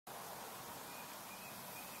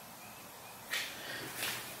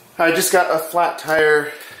I just got a flat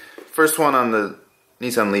tire, first one on the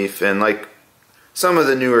Nissan Leaf, and like some of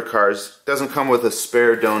the newer cars, doesn't come with a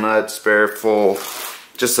spare donut, spare full,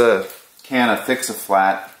 just a can of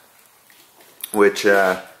Fix-A-Flat, which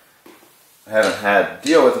I haven't had to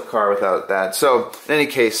deal with a car without that. So in any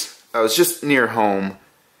case, I was just near home,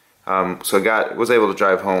 so I was able to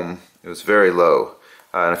drive home. It was very low,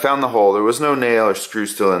 and I found the hole. There was no nail or screw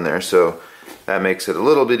still in there, so that makes it a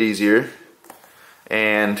little bit easier.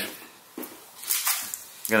 And I'm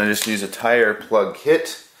gonna just use a tire plug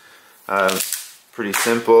kit. Pretty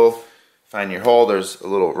simple. Find your hole. There's a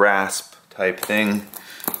little rasp type thing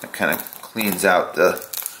that kind of cleans out the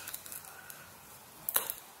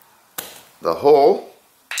hole,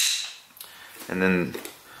 and then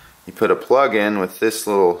you put a plug in with this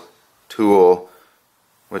little tool,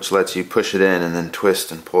 which lets you push it in and then twist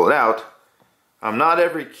and pull it out. Not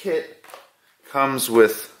every kit comes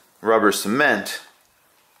with rubber cement,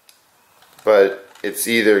 but it's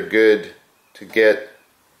either good to get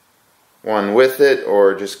one with it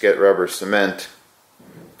or just get rubber cement,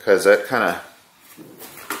 because that kind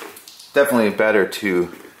of definitely better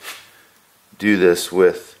to do this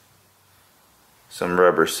with some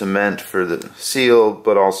rubber cement for the seal,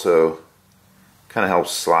 but also kind of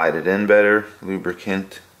helps slide it in better,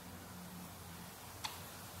 lubricant.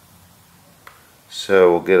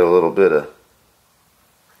 So we'll get a little bit of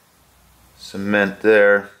cement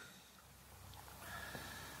there.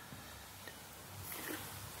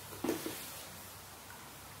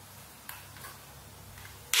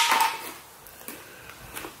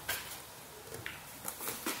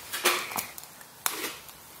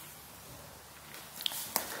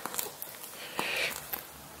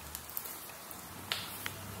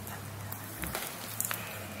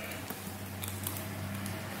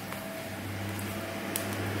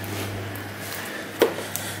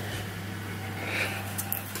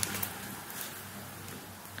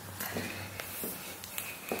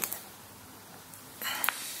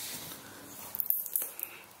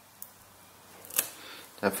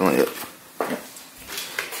 Definitely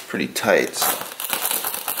pretty tight. So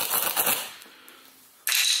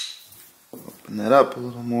open that up a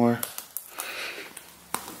little more.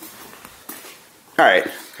 Alright,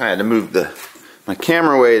 kind of had to move my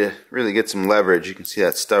camera away to really get some leverage. You can see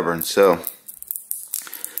that's stubborn. So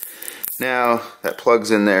now that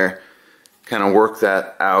plug's in there, kind of work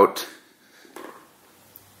that out. You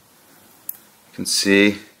can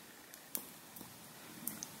see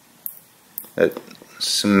that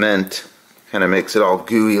cement kind of makes it all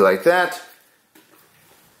gooey like that.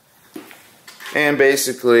 And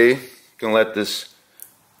basically, gonna let this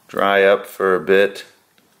dry up for a bit.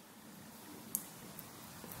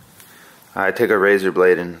 I take a razor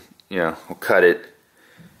blade and, we'll cut it.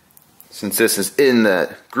 Since this is in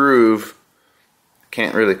that groove,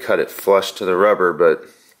 can't really cut it flush to the rubber, but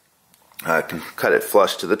I can cut it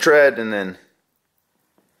flush to the tread, and then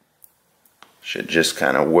should just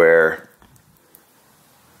kind of wear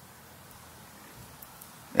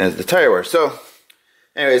as the tire wear. So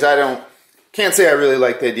anyways, can't say I really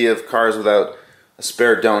like the idea of cars without a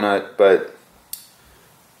spare donut, but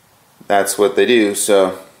that's what they do.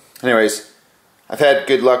 So anyways, I've had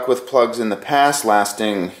good luck with plugs in the past,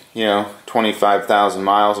 lasting 25,000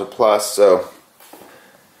 miles or plus, so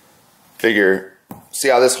figure see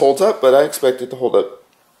how this holds up, but I expect it to hold up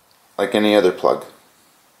like any other plug.